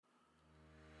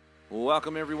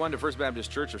Welcome everyone to First Baptist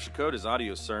Church of Shakota's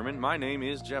audio sermon. My name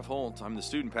is Jeff Holt. I'm the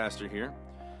student pastor here.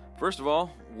 First of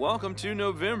all, welcome to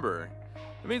November.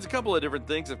 It means a couple of different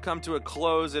things have come to a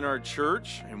close in our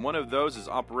church, and one of those is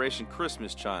Operation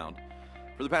Christmas Child.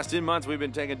 For the past 10 months, we've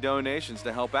been taking donations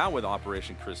to help out with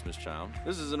Operation Christmas Child.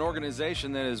 This is an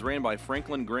organization that is ran by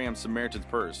Franklin Graham's Samaritan's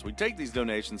Purse. We take these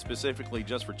donations specifically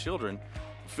just for children,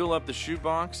 fill up the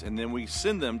shoebox, and then we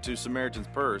send them to Samaritan's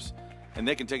Purse, and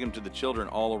they can take them to the children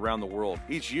all around the world.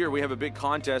 Each year, we have a big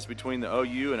contest between the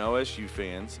OU and OSU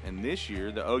fans, and this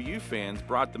year, the OU fans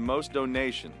brought the most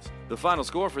donations. The final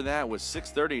score for that was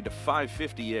 630 to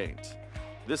 558.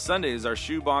 This Sunday is our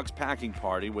shoebox packing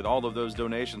party with all of those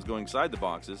donations going inside the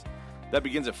boxes. That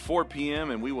begins at 4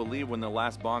 p.m., and we will leave when the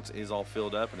last box is all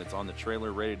filled up and it's on the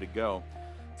trailer ready to go.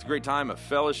 It's a great time of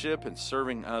fellowship and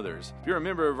serving others. If you're a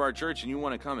member of our church and you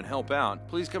want to come and help out,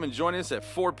 please come and join us at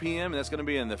 4 p.m. and that's going to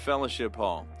be in the fellowship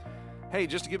hall. Hey,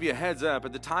 just to give you a heads up,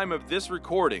 at the time of this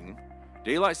recording,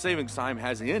 daylight savings time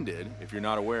has ended, if you're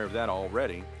not aware of that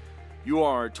already. You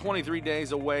are 23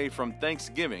 days away from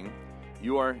Thanksgiving.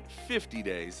 You are 50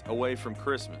 days away from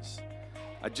Christmas.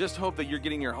 I just hope that you're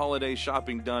getting your holiday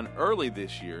shopping done early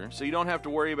this year so you don't have to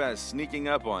worry about it sneaking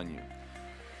up on you.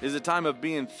 It is a time of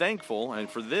being thankful, and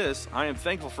for this, I am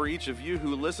thankful for each of you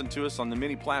who listen to us on the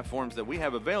many platforms that we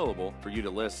have available for you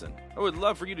to listen. I would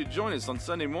love for you to join us on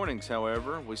Sunday mornings,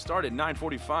 however. We start at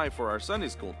 9:45 for our Sunday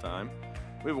school time.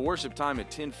 We have a worship time at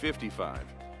 10:55.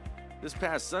 This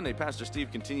past Sunday, Pastor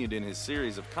Steve continued in his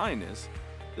series of kindness.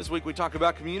 This week we talk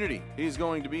about community. He's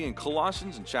going to be in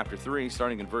Colossians in chapter 3,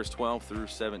 starting in verse 12 through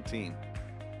 17.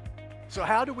 So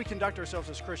how do we conduct ourselves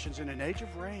as Christians in an age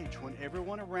of rage when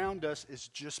everyone around us is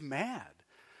just mad?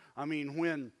 I mean,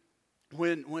 when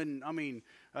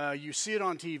you see it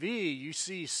on TV, you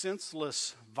see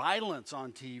senseless violence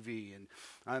on TV,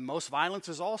 and most violence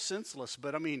is all senseless.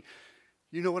 But I mean,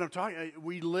 you know what I'm talking.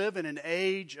 We live in an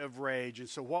age of rage, and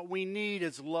so what we need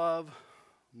is love,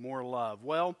 more love.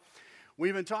 Well,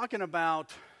 we've been talking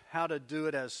about how to do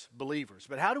it as believers,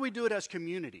 but how do we do it as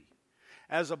community?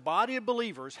 As a body of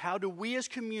believers, how do we as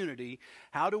community,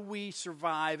 how do we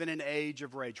survive in an age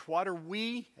of rage? What are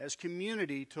we as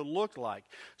community to look like?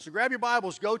 So grab your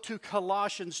Bibles, go to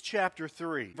Colossians chapter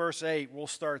 3, verse 8. We'll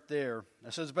start there.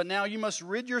 It says, "But now you must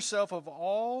rid yourself of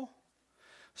all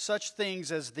such things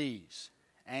as these: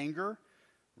 anger,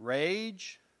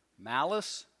 rage,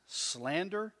 malice,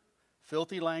 slander,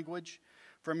 filthy language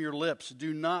from your lips.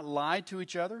 Do not lie to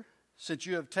each other, since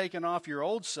you have taken off your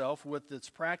old self with its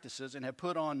practices and have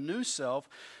put on new self,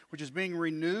 which is being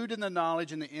renewed in the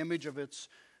knowledge and the image of its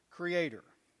Creator.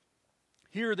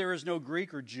 Here there is no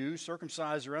Greek or Jew,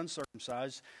 circumcised or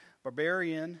uncircumcised,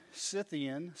 barbarian,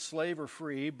 Scythian, slave or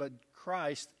free, but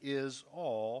Christ is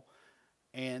all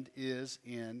and is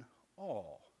in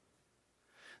all.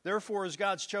 Therefore, as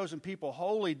God's chosen people,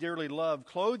 holy, dearly loved,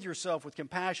 clothe yourself with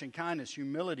compassion, kindness,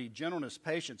 humility, gentleness,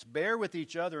 patience. Bear with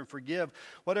each other and forgive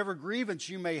whatever grievance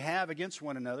you may have against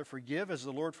one another. Forgive as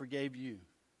the Lord forgave you.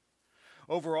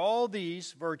 Over all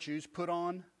these virtues put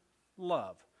on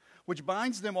love, which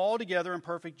binds them all together in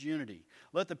perfect unity.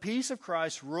 Let the peace of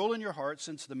Christ rule in your hearts,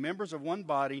 since the members of one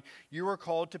body, you are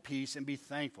called to peace, and be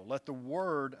thankful. Let the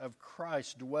word of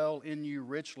Christ dwell in you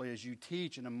richly as you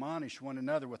teach and admonish one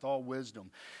another with all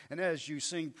wisdom. And as you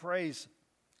sing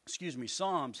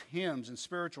psalms, hymns, and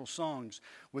spiritual songs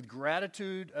with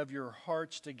gratitude of your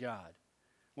hearts to God.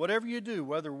 Whatever you do,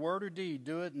 whether word or deed,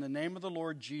 do it in the name of the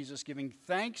Lord Jesus, giving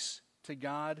thanks to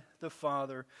God the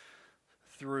Father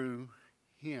through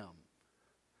Him."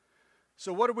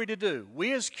 So what are we to do?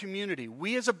 We as community,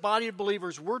 we as a body of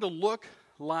believers, we're to look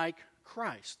like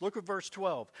Christ. Look at verse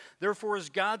 12. "Therefore,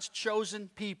 as God's chosen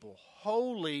people,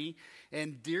 holy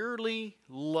and dearly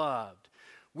loved."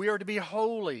 We are to be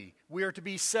holy. We are to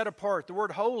be set apart. The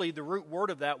word holy, the root word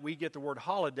of that, we get the word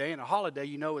holiday. And a holiday,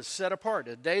 you know, is set apart.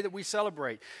 A day that we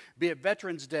celebrate. Be it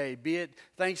Veterans Day, be it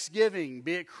Thanksgiving,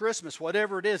 be it Christmas,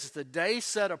 whatever it is. It's a day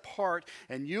set apart.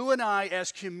 And you and I,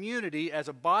 as community, as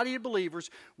a body of believers,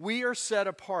 we are set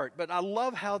apart. But I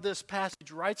love how this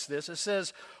passage writes this. It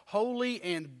says, holy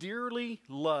and dearly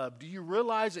loved. Do you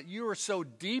realize that you are so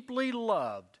deeply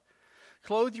loved?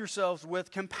 Clothe yourselves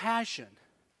with compassion,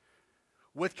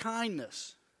 with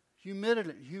kindness,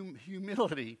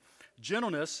 humility,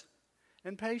 gentleness,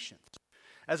 and patience.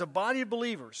 as a body of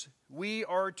believers, we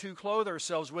are to clothe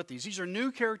ourselves with these. These are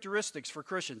new characteristics for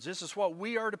Christians. This is what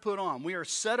we are to put on. We are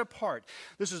set apart.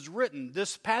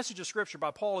 This passage of Scripture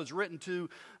by Paul is written to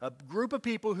a group of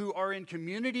people who are in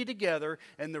community together,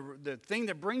 and the thing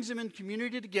that brings them in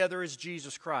community together is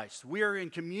Jesus Christ. We are in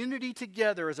community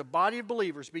together as a body of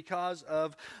believers because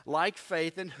of like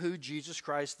faith in who Jesus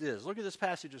Christ is. Look at this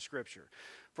passage of Scripture.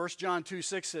 1 John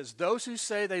 2:6 says, those who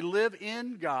say they live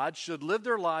in God should live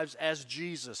their lives as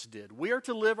Jesus did. We are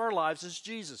to live our lives as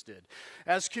Jesus did.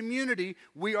 As community,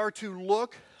 we are to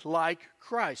look like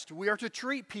Christ. We are to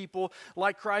treat people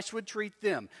like Christ would treat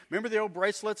them. Remember the old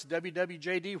bracelets,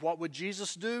 WWJD, what would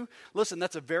Jesus do? Listen,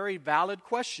 that's a very valid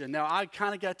question. Now, I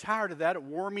kind of got tired of that. It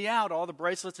wore me out, all the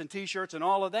bracelets and T-shirts and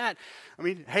all of that. I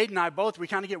mean, Hayden and I both, we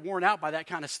kind of get worn out by that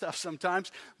kind of stuff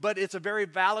sometimes, but it's a very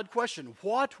valid question.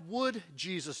 What would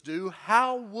Jesus do?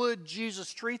 How would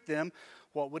Jesus treat them?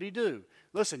 What would he do?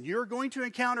 Listen, you're going to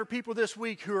encounter people this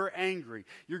week who are angry.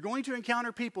 You're going to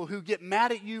encounter people who get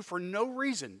mad at you for no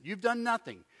reason. You've done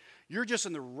nothing. You're just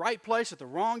in the right place at the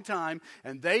wrong time,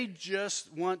 and they just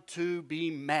want to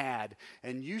be mad.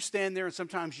 And you stand there, and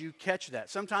sometimes you catch that.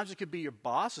 Sometimes it could be your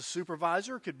boss, a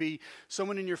supervisor. It could be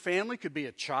someone in your family. It could be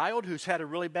a child who's had a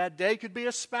really bad day. It could be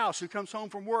a spouse who comes home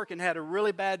from work and had a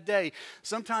really bad day.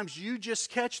 Sometimes you just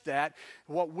catch that.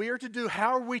 What we're to do,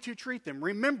 how are we to treat them?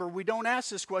 Remember, we don't ask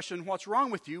this question, what's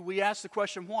wrong with you? We ask the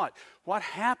question, what? What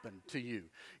happened to you?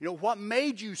 You know, what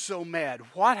made you so mad?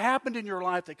 What happened in your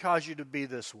life that caused you to be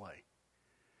this way?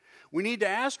 We need to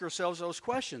ask ourselves those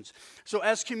questions. So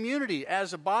as community,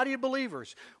 as a body of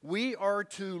believers, we are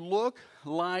to look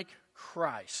like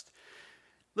Christ.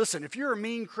 Listen, if you're a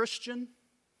mean Christian,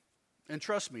 and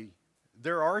trust me,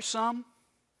 there are some.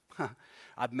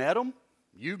 I've met them.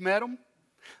 You've met them.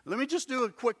 Let me just do a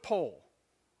quick poll,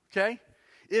 okay?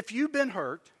 If you've been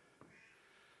hurt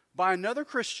by another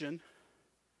Christian,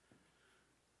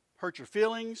 hurt your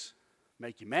feelings,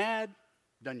 make you mad,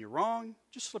 done you wrong,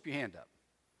 just slip your hand up.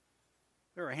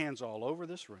 There are hands all over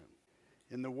this room.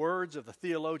 In the words of the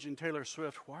theologian Taylor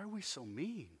Swift, why are we so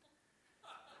mean?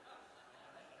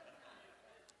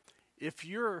 If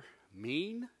you're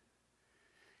mean,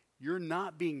 you're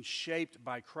not being shaped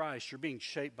by Christ. You're being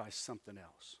shaped by something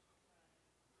else.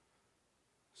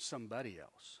 Somebody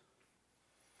else.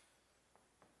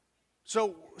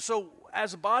 So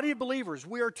as a body of believers,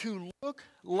 we are to look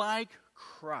like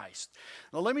Christ.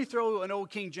 Now let me throw an old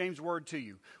King James word to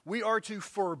you. We are to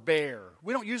forbear.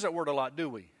 We don't use that word a lot, do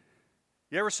we?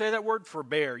 You ever say that word?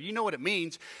 Forbear. You know what it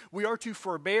means. We are to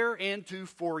forbear and to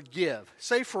forgive.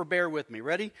 Say forbear with me.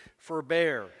 Ready?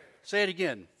 Forbear. Say it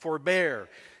again. Forbear.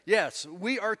 Yes,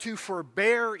 we are to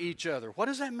forbear each other. What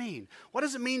does that mean? What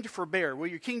does it mean to forbear? Well,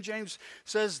 your King James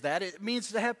says that. It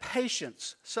means to have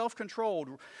patience, self-controlled,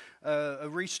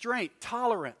 restraint,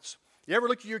 tolerance. You ever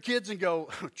look at your kids and go,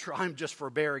 I'm just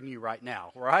forbearing you right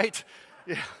now, right?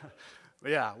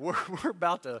 Yeah, we're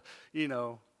about to,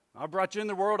 I brought you in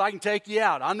the world, I can take you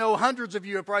out. I know hundreds of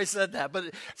you have probably said that, but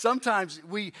sometimes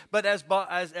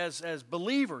as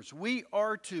believers, we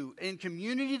are to, in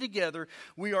community together,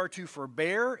 we are to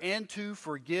forbear and to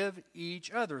forgive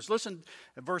each other. Listen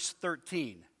at verse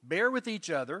 13. Bear with each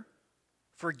other,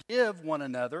 forgive one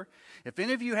another. If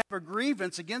any of you have a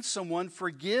grievance against someone,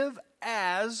 forgive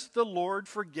as the Lord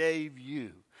forgave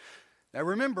you. Now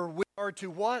remember, we are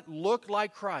to what? Look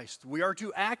like Christ. We are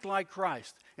to act like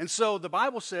Christ. And so the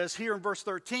Bible says here in verse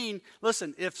 13,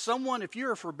 listen, if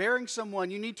you're forbearing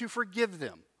someone, you need to forgive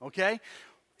them, okay?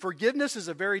 Forgiveness is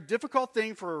a very difficult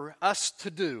thing for us to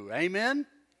do. Amen?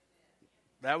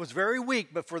 That was very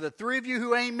weak, but for the three of you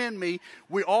who amen me,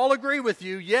 we all agree with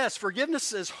you. Yes,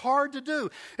 forgiveness is hard to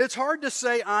do. It's hard to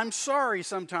say, I'm sorry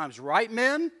sometimes. Right,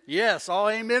 men? Yes, all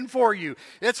amen for you.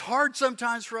 It's hard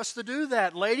sometimes for us to do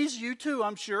that. Ladies, you too,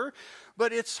 I'm sure.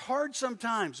 But it's hard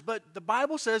sometimes. But the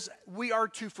Bible says we are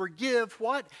to forgive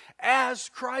what? As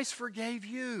Christ forgave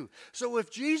you. So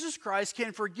if Jesus Christ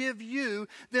can forgive you,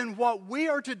 then what we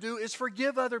are to do is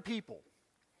forgive other people.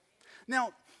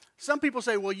 Now, some people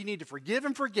say, well, you need to forgive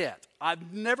and forget.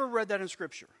 I've never read that in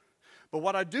Scripture. But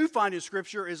what I do find in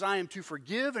Scripture is I am to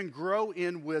forgive and grow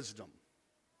in wisdom.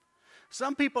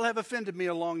 Some people have offended me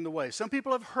along the way. Some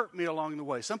people have hurt me along the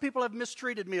way. Some people have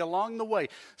mistreated me along the way.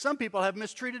 Some people have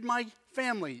mistreated my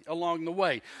family along the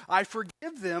way. I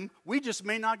forgive them. We just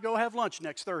may not go have lunch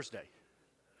next Thursday.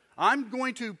 I'm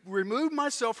going to remove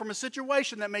myself from a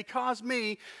situation that may cause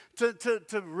me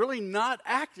to really not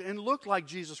act and look like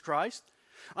Jesus Christ.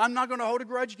 I'm not going to hold a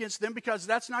grudge against them because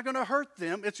that's not going to hurt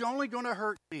them. It's only going to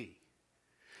hurt me.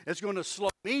 It's going to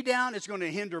slow me down. It's going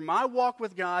to hinder my walk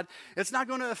with God. It's not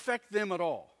going to affect them at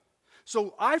all.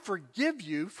 So I forgive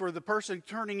you for the person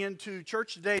turning into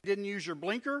church today didn't use your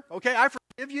blinker. Okay, I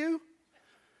forgive you.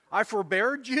 I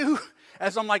forbeared you.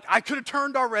 As I'm like, I could have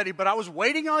turned already, but I was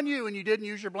waiting on you and you didn't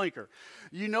use your blinker.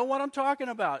 You know what I'm talking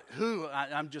about.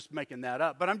 I'm just making that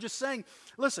up. But I'm just saying,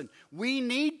 listen, we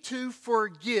need to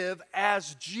forgive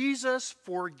as Jesus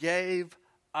forgave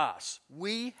us.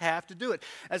 We have to do it.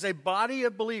 As a body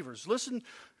of believers, listen,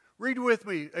 read with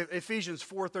me Ephesians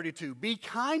 4:32. Be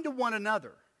kind to one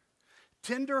another,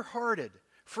 tender-hearted,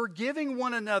 forgiving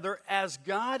one another as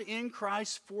God in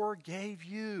Christ forgave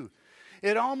you.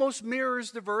 It almost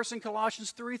mirrors the verse in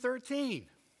Colossians 3:13.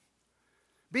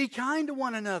 Be kind to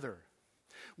one another.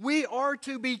 We are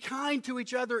to be kind to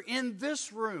each other in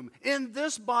this room, in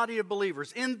this body of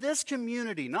believers, in this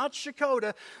community, not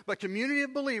Shakota, but community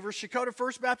of believers, Shakota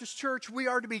First Baptist Church. We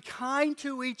are to be kind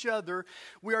to each other.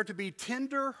 We are to be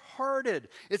tender-hearted.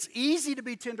 It's easy to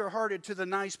be tender-hearted to the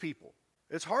nice people.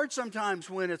 It's hard sometimes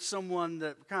when it's someone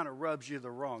that kind of rubs you the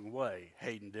wrong way,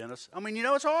 Hayden Dennis. I mean,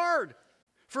 it's hard.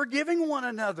 Forgiving one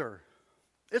another.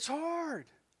 It's hard.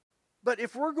 But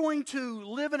if we're going to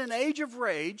live in an age of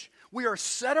rage, we are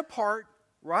set apart,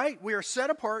 right? We are set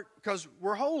apart because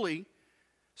we're holy.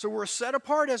 So we're set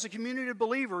apart as a community of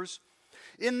believers.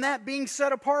 In that being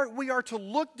set apart, we are to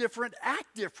look different,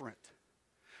 act different.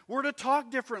 We're to talk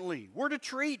differently. We're to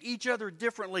treat each other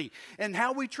differently. And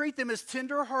how we treat them is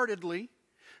tender-heartedly,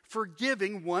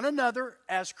 forgiving one another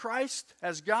as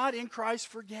God in Christ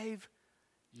forgave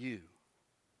you.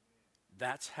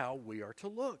 That's how we are to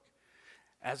look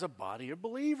as a body of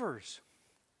believers.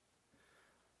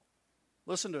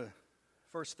 Listen to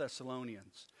 1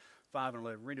 Thessalonians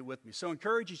 5:11. Read it with me. So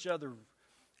encourage each other,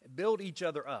 build each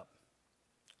other up,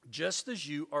 just as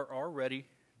you are already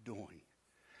doing.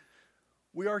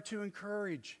 We are to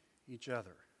encourage each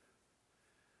other.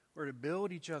 We're to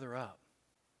build each other up.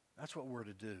 That's what we're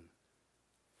to do.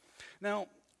 Now,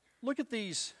 look at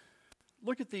these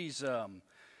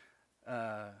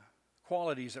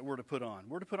qualities that we're to put on.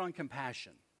 We're to put on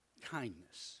compassion,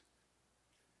 kindness,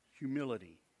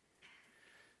 humility,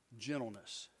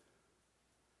 gentleness,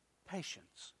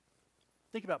 patience.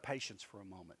 Think about patience for a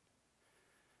moment.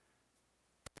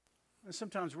 And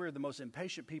sometimes we're the most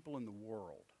impatient people in the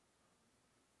world.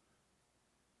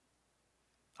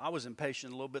 I was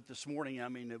impatient a little bit this morning. I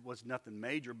mean, it was nothing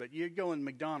major, but you go in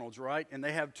McDonald's, right? And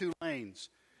they have 2 lanes,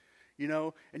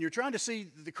 and you're trying to see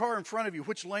the car in front of you,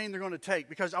 which lane they're going to take,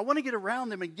 because I want to get around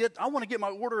them I want to get my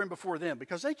order in before them,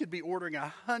 because they could be ordering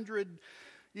 100,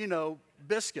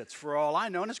 biscuits for all I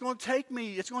know, and it's going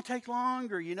to take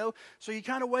longer, So you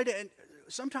kind of wait, and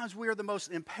sometimes we are the most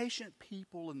impatient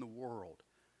people in the world.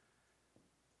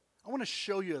 I want to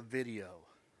show you a video.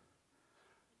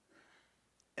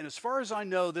 And as far as I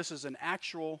know, this is an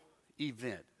actual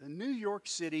event. A New York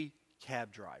City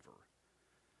cab driver.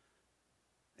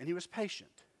 And he was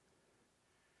patient.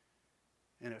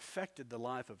 And it affected the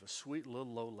life of a sweet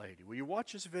little old lady. Will you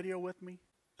watch this video with me?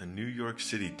 A New York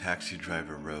City taxi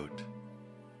driver wrote,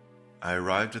 I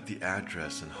arrived at the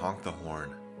address and honked the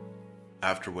horn.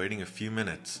 After waiting a few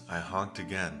minutes, I honked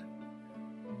again.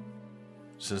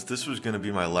 Since this was going to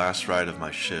be my last ride of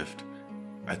my shift,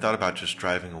 I thought about just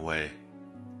driving away.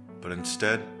 But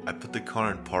instead, I put the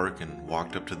car in park and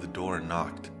walked up to the door and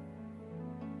knocked.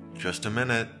 Just a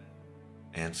minute,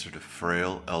 answered a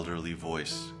frail, elderly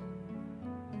voice.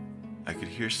 I could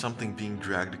hear something being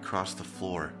dragged across the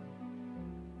floor.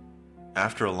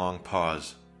 After a long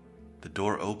pause, the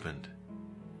door opened.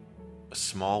 A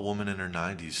small woman in her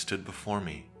 90s stood before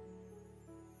me.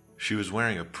 She was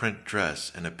wearing a print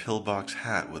dress and a pillbox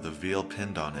hat with a veil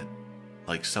pinned on it,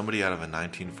 like somebody out of a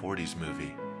 1940s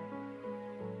movie.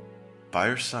 By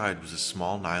her side was a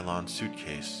small nylon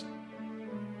suitcase.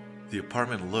 The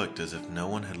apartment looked as if no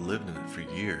one had lived in it for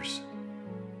years.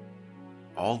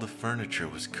 All the furniture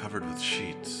was covered with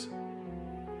sheets.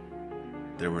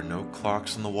 There were no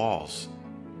clocks on the walls,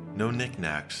 no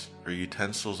knickknacks or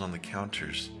utensils on the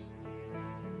counters.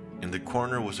 In the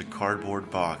corner was a cardboard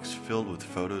box filled with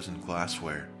photos and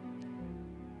glassware.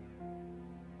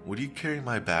 Would you carry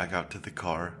my bag out to the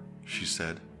car? She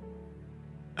said.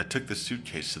 I took the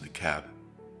suitcase to the cab,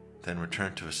 then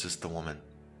returned to assist the woman.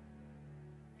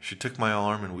 She took my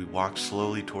arm and we walked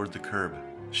slowly toward the curb.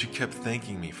 She kept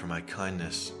thanking me for my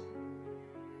kindness.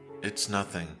 It's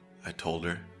nothing, I told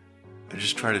her. I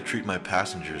just try to treat my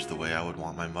passengers the way I would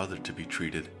want my mother to be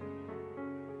treated.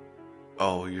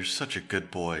 Oh, you're such a good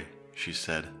boy, she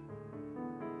said.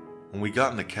 When we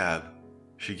got in the cab,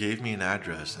 she gave me an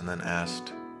address and then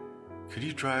asked, Could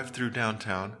you drive through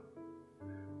downtown?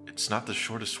 It's not the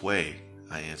shortest way,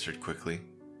 I answered quickly.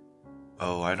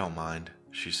 Oh, I don't mind,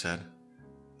 she said.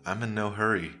 I'm in no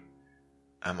hurry.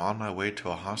 I'm on my way to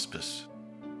a hospice.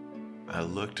 I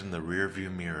looked in the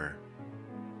rearview mirror.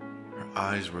 Her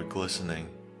eyes were glistening.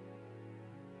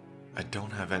 I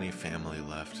don't have any family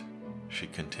left, she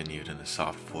continued in a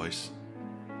soft voice.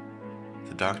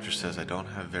 The doctor says I don't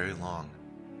have very long.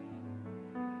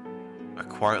 I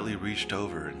quietly reached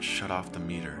over and shut off the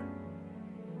meter.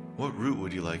 What route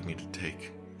would you like me to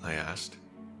take? I asked.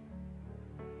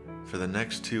 For the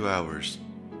next 2 hours,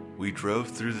 we drove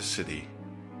through the city.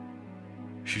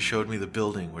 She showed me the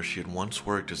building where she had once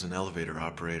worked as an elevator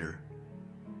operator.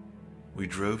 We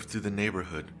drove through the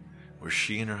neighborhood where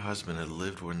she and her husband had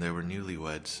lived when they were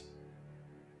newlyweds.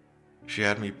 She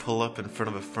had me pull up in front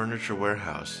of a furniture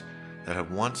warehouse that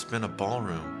had once been a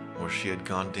ballroom where she had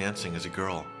gone dancing as a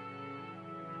girl.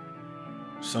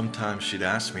 Sometimes she'd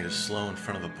ask me to slow in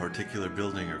front of a particular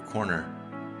building or corner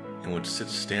and would sit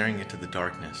staring into the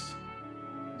darkness,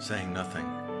 saying nothing.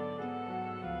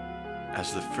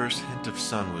 As the first hint of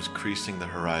sun was creasing the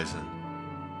horizon,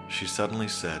 she suddenly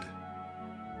said,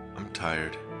 "I'm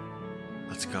tired.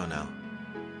 Let's go now."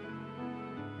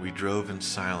 We drove in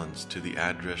silence to the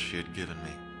address she had given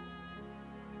me.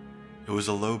 It was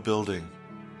a low building,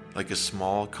 like a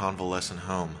small convalescent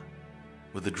home,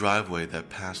 with a driveway that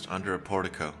passed under a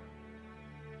portico.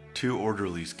 2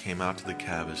 orderlies came out to the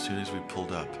cab as soon as we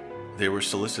pulled up. They were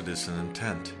solicitous and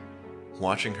intent,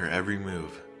 watching her every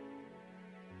move.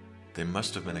 They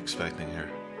must have been expecting her.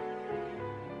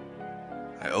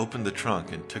 I opened the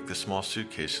trunk and took the small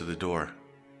suitcase to the door.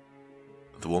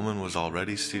 The woman was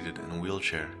already seated in a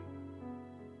wheelchair.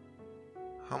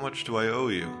 "How much do I owe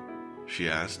you?" she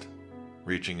asked,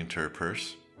 reaching into her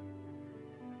purse.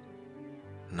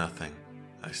 "Nothing,"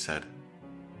 I said.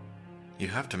 "You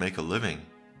have to make a living,"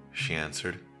 she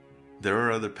answered. "There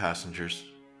are other passengers,"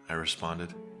 I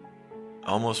responded.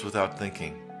 Almost without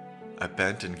thinking, I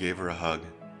bent and gave her a hug.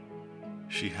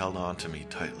 She held on to me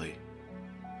tightly.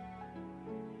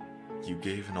 "You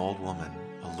gave an old woman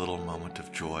a little moment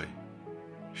of joy,"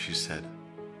 she said.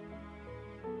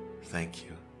 "Thank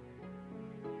you."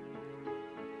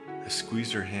 I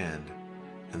squeezed her hand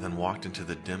and then walked into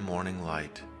the dim morning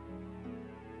light.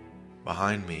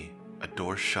 Behind me, a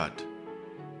door shut.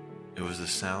 It was the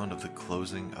sound of the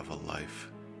closing of a life.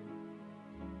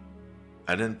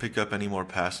 I didn't pick up any more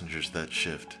passengers that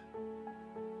shift.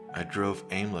 I drove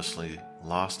aimlessly,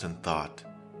 lost in thought.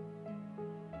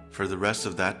 For the rest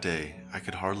of that day, I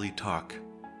could hardly talk.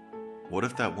 What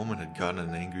if that woman had gotten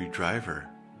an angry driver,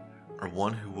 or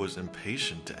one who was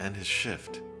impatient to end his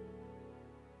shift?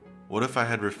 What if I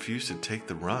had refused to take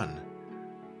the run,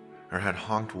 or had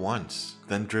honked once,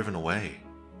 then driven away?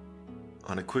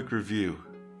 On a quick review,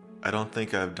 I don't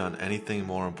think I've done anything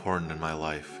more important in my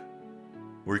life.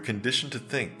 We're conditioned to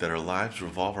think that our lives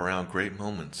revolve around great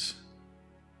moments,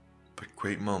 but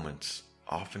great moments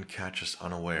often catch us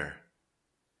unaware,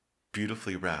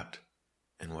 beautifully wrapped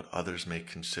in what others may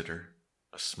consider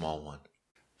a small one.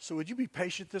 So would you be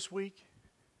patient this week?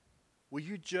 Will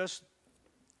you just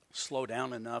slow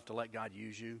down enough to let God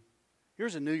use you?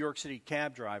 Here's a New York City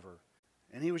cab driver,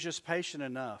 and he was just patient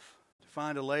enough to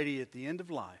find a lady at the end of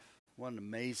life. What an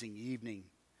amazing evening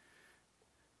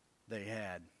they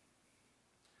had.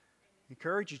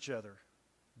 Encourage each other.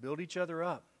 Build each other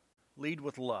up. Lead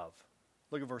with love.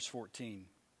 Look at verse 14.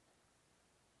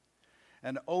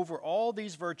 And over all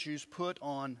these virtues, put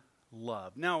on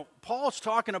love. Now, Paul's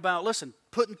talking about, listen,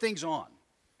 putting things on.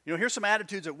 You know, here's some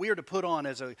attitudes that we are to put on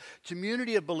as a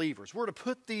community of believers. We're to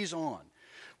put these on.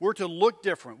 We're to look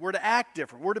different. We're to act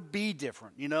different. We're to be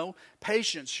different, you know.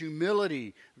 Patience,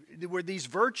 humility, were these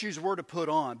virtues we're to put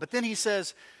on. But then he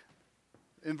says,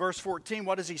 in verse 14,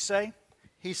 what does he say?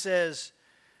 He says,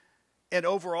 and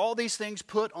over all these things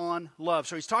put on love.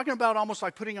 So he's talking about almost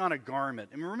like putting on a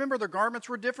garment. And remember, the garments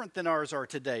were different than ours are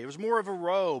today. It was more of a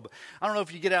robe. I don't know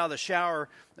if you get out of the shower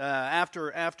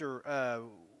after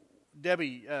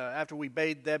we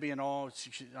bathe Debbie and all.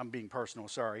 I'm being personal,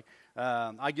 sorry.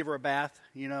 I give her a bath,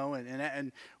 you know,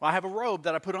 and I have a robe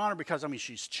that I put on her because, I mean,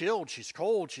 she's chilled, she's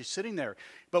cold, she's sitting there.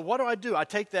 But what do? I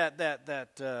take that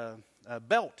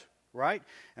belt, right,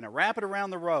 and I wrap it around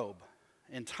the robe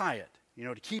and tie it, you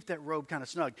know, to keep that robe kind of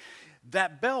snug.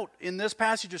 That belt in this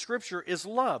passage of Scripture is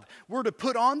love. We're to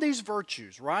put on these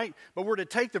virtues, right? But we're to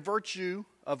take the virtue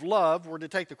of love, we're to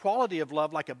take the quality of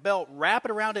love like a belt, wrap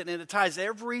it around it, and it ties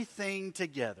everything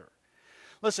together.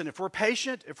 Listen, if we're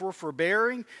patient, if we're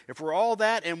forbearing, if we're all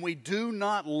that, and we do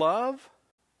not love,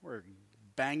 we're a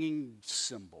banging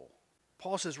cymbal.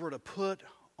 Paul says we're to put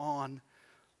on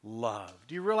love.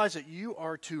 Do you realize that you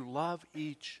are to love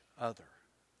each other?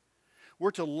 We're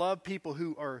to love people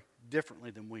who are differently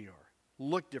than we are,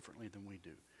 look differently than we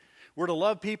do. We're to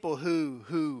love people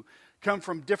who come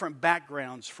from different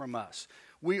backgrounds from us.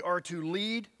 We are to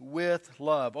lead with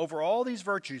love. Over all these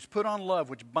virtues, put on love,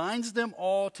 which binds them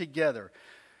all together,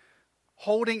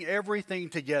 holding everything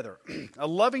together. A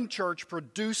loving church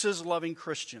produces loving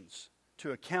Christians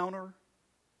to a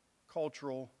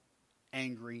counter-cultural,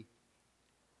 angry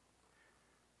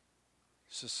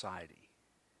society.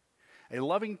 A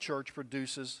loving church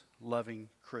produces loving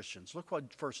Christians. Look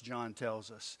what 1 John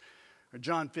tells us.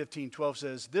 John 15:12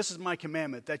 says, "This is my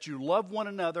commandment, that you love one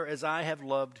another as I have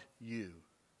loved you."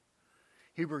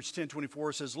 Hebrews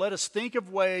 10:24 says, "Let us think of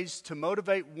ways to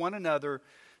motivate one another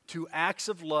to acts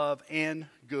of love and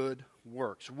good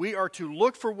works." We are to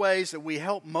look for ways that we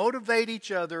help motivate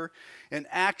each other in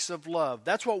acts of love.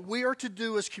 That's what we are to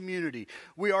do as community.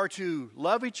 We are to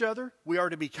love each other. We are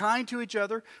to be kind to each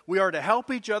other. We are to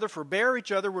help each other, forbear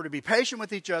each other. We're to be patient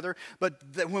with each other. But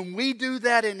when we do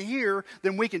that in here,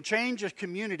 then we can change a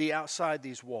community outside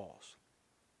these walls.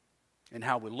 And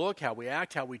how we look, how we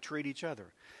act, how we treat each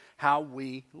other, how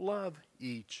we love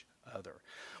each other.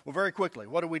 Well, very quickly,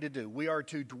 what are we to do? We are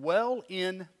to dwell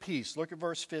in peace. Look at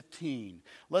verse 15.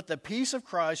 "Let the peace of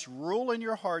Christ rule in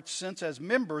your hearts, since as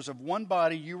members of one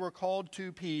body you were called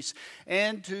to peace,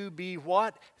 and to be"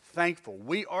 what? Thankful.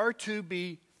 We are to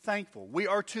be thankful. We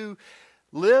are to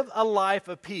live a life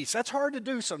of peace. That's hard to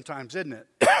do sometimes, isn't it?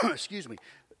 Excuse me.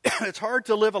 It's hard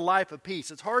to live a life of peace.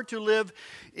 It's hard to live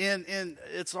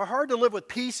it's hard to live with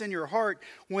peace in your heart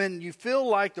when you feel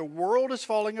like the world is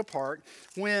falling apart,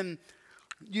 when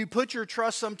you put your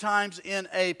trust sometimes in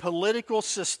a political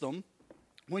system,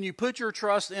 when you put your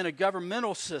trust in a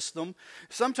governmental system.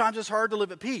 Sometimes it's hard to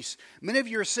live at peace. Many of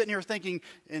you are sitting here thinking,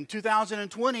 in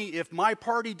 2020, if my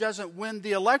party doesn't win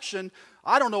the election,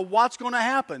 I don't know what's going to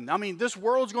happen. I mean, this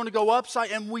world's going to go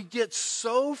upside, and we get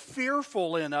so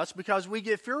fearful in us because we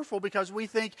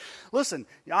think, listen,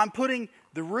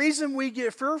 the reason we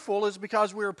get fearful is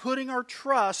because we're putting our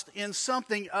trust in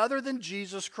something other than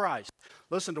Jesus Christ.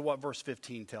 Listen to what verse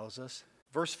 15 tells us.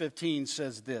 Verse 15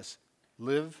 says this,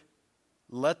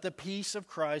 "Let the peace of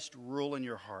Christ rule in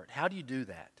your heart." How do you do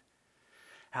that?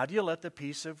 How do you let the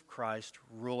peace of Christ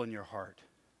rule in your heart?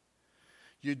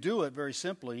 You do it very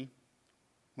simply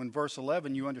when verse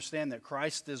 11, you understand that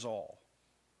Christ is all.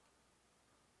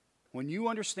 When you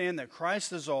understand that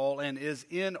Christ is all and is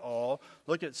in all,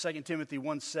 look at 2 Timothy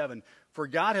 1:7. "For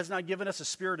God has not given us a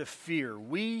spirit of fear."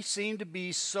 We seem to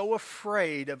be so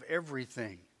afraid of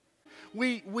everything.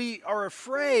 We are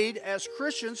afraid as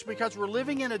Christians because we're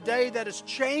living in a day that is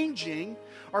changing.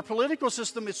 Our political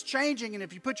system is changing, and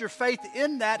if you put your faith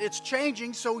in that, it's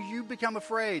changing, so you become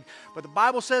afraid. But the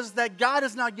Bible says that God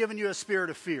has not given you a spirit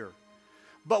of fear,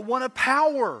 but one of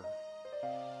power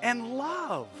and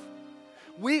love.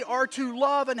 We are to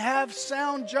love and have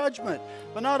sound judgment.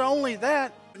 But not only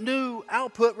that, new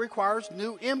output requires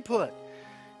new input.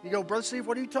 You go, "Brother Steve,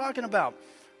 what are you talking about?"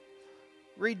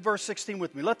 Read verse 16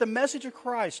 with me. "Let the message of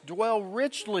Christ dwell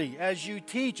richly as you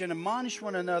teach and admonish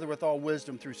one another with all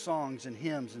wisdom through songs and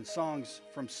hymns and songs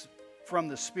from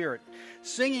the Spirit,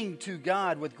 singing to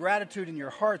God with gratitude in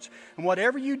your hearts. And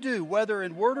whatever you do, whether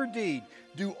in word or deed,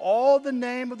 do all in the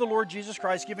name of the Lord Jesus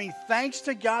Christ, giving thanks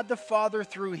to God the Father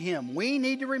through Him." We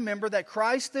need to remember that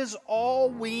Christ is all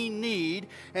we need,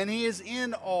 and He is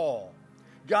in all.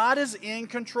 God is in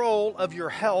control of your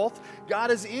health.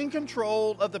 God is in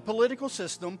control of the political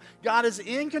system. God is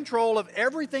in control of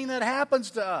everything that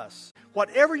happens to us.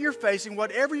 Whatever you're facing,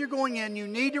 whatever you're going in, you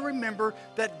need to remember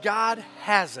that God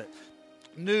has it.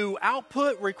 New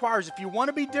output requires, if you want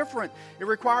to be different, it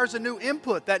requires a new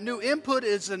input. That new input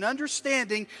is an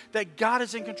understanding that God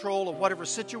is in control of whatever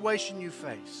situation you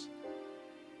face.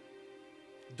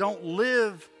 Don't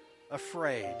live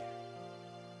afraid.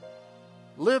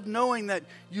 Live knowing that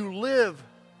you live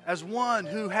as one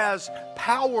who has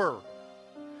power,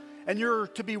 and you're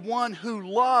to be one who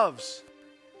loves.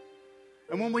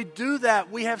 And when we do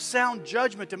that, we have sound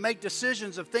judgment to make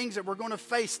decisions of things that we're going to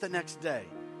face the next day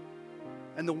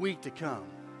and the week to come,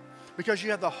 because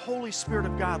you have the Holy Spirit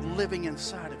of God living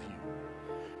inside of you.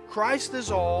 Christ is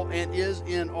all and is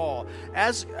in all.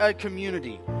 As a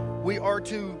community, we are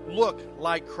to look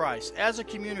like Christ. As a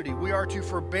community, we are to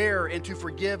forbear and to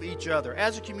forgive each other.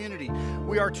 As a community,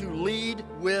 we are to lead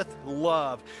with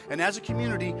love. And as a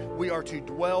community, we are to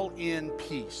dwell in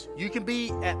peace. You can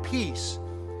be at peace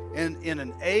in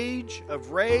an age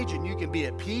of rage, and you can be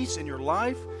at peace in your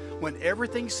life when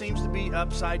everything seems to be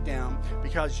upside down,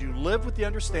 because you live with the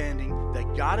understanding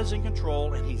that God is in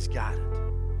control and He's got it.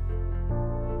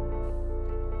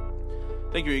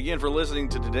 Thank you again for listening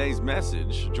to today's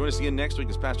message. Join us again next week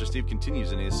as Pastor Steve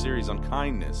continues in his series on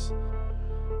kindness.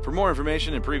 For more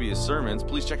information and previous sermons,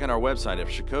 please check out our website at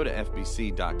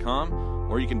shakotafbc.com,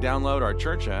 or you can download our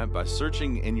church app by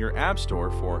searching in your app store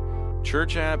for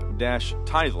Church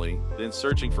App-Tithely, then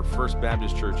searching for First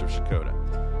Baptist Church of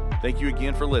Shakota. Thank you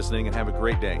again for listening, and have a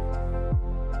great day.